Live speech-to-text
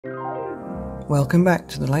Welcome back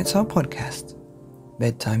to the Lights Out podcast,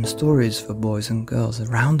 bedtime stories for boys and girls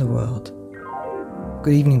around the world.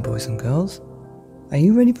 Good evening, boys and girls. Are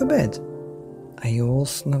you ready for bed? Are you all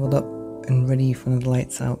snuggled up and ready for the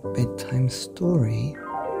Lights Out bedtime story?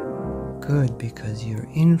 Good, because you're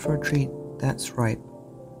in for a treat. That's right.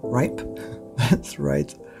 Ripe? That's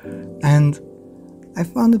right. And I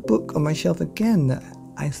found a book on my shelf again that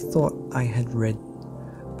I thought I had read,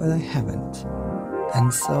 but I haven't.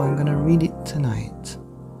 And so I'm going to read it tonight.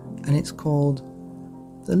 And it's called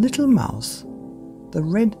The Little Mouse, the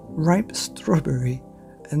Red Ripe Strawberry,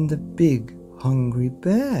 and the Big Hungry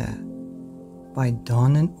Bear by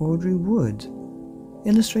Don and Audrey Wood,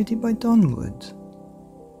 illustrated by Don Wood.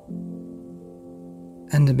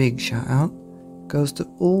 And a big shout out goes to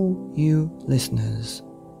all you listeners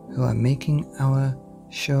who are making our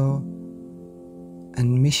show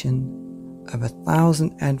and mission of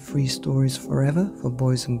 1,000 ad-free stories forever for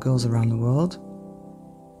boys and girls around the world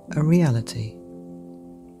a reality.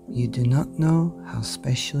 You do not know how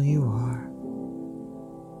special you are.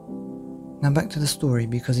 Now back to the story,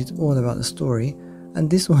 because it's all about the story, and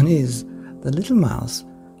this one is The Little Mouse,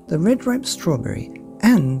 the Red Ripe Strawberry,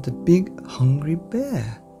 and the Big Hungry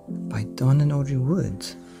Bear by Don and Audrey Wood.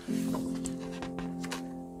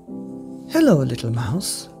 Hello, little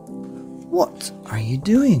mouse. What are you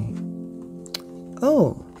doing?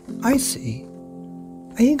 Oh, I see.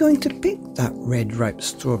 Are you going to pick that red ripe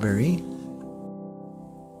strawberry?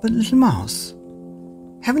 But little mouse,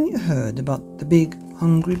 haven't you heard about the big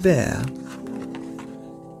hungry bear?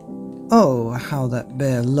 Oh, how that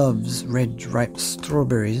bear loves red ripe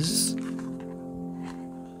strawberries.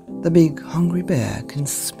 The big hungry bear can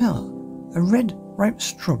smell a red ripe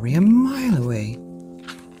strawberry a mile away,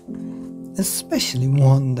 especially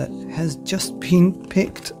one that has just been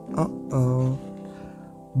picked. Uh-oh.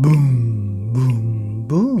 Boom, boom,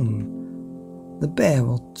 boom. The bear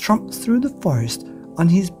will tromp through the forest on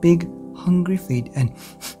his big hungry feet and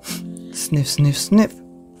sniff, sniff, sniff,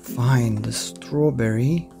 find the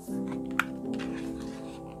strawberry.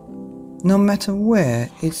 No matter where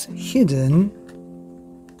it's hidden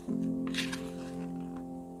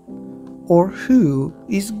or who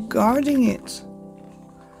is guarding it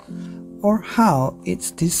or how it's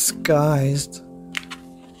disguised.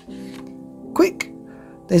 Quick!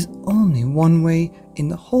 There's only one way in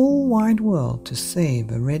the whole wide world to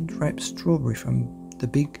save a red ripe strawberry from the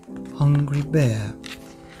big hungry bear.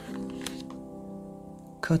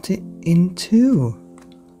 Cut it in two.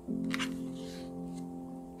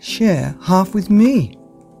 Share half with me,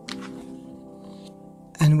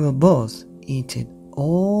 and we'll both eat it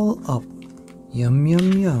all up. Yum,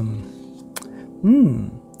 yum, yum.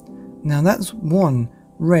 Now that's one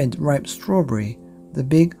red ripe strawberry the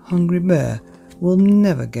big hungry bear will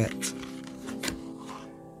never get.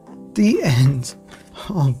 The end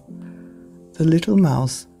of The Little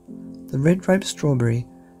Mouse, the Red Ripe Strawberry,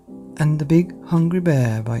 and the Big Hungry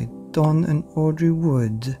Bear by Don and Audrey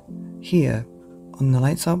Wood, here on the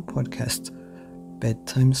Lights Out podcast,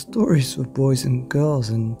 bedtime stories for boys and girls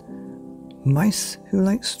and mice who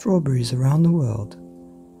like strawberries around the world.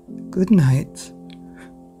 Good night.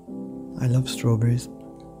 I love strawberries.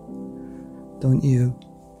 Don't you?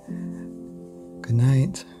 Good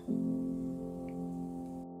night.